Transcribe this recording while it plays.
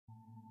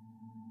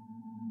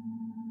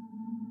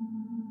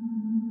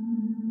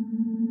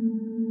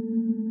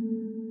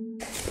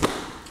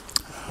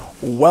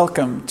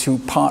Welcome to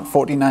part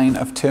 49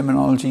 of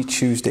Terminology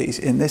Tuesdays.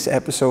 In this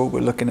episode, we're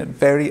looking at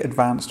very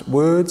advanced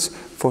words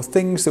for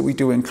things that we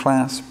do in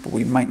class, but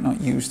we might not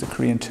use the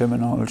Korean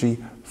terminology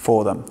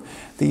for them.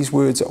 These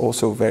words are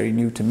also very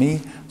new to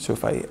me, so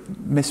if I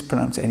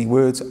mispronounce any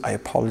words, I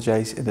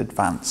apologize in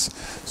advance.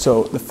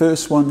 So the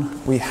first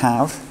one we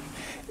have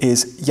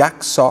is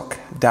약속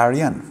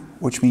달연,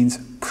 which means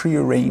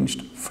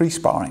prearranged free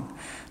sparring.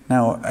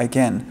 Now,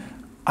 again,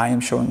 I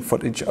am showing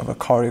footage of a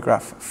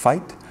choreographed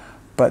fight,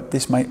 but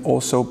this might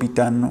also be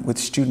done with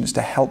students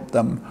to help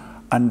them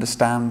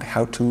understand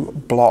how to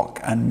block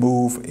and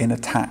move in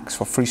attacks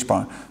for free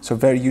sparring. So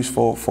very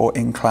useful for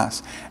in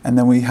class. And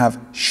then we have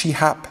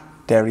시합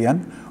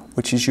대련,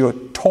 which is your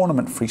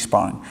tournament free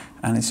sparring.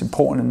 And it's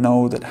important to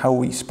know that how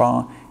we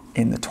spar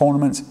in the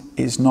tournaments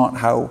is not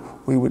how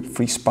we would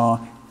free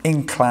spar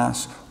in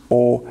class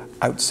or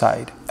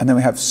outside. And then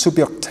we have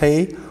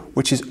수비역퇴,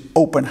 which is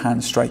open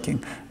hand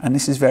striking. And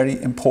this is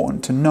very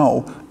important to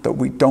know that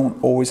we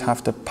don't always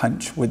have to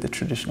punch with the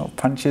traditional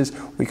punches.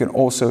 We can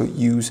also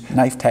use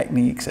knife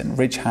techniques and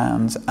ridge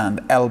hands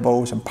and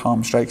elbows and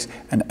palm strikes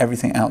and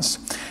everything else.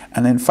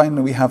 And then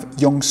finally we have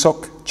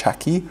연속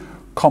차기,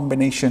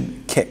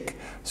 combination kick.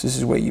 So this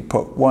is where you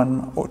put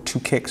one or two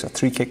kicks or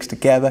three kicks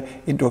together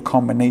into a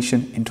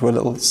combination, into a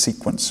little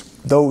sequence.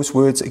 Those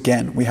words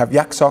again, we have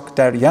약속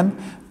달연,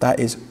 that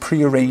is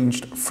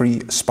prearranged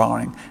free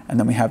sparring. And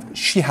then we have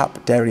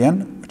시합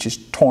달연, which is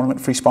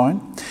tournament free sparring.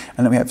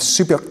 And then we have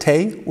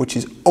수비역퇴, which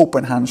is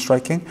open hand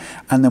striking.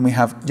 And then we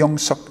have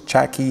연속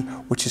차기,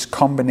 which is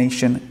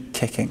combination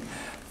kicking.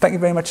 Thank you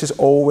very much as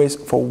always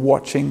for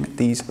watching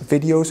these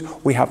videos.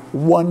 We have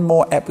one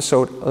more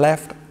episode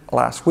left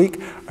last week.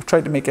 I've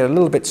tried to make it a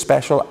little bit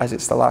special as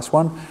it's the last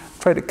one.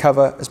 Try to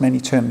cover as many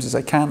terms as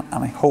I can,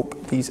 and I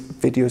hope these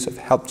videos have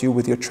helped you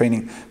with your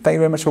training. Thank you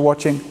very much for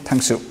watching.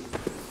 Tangsu.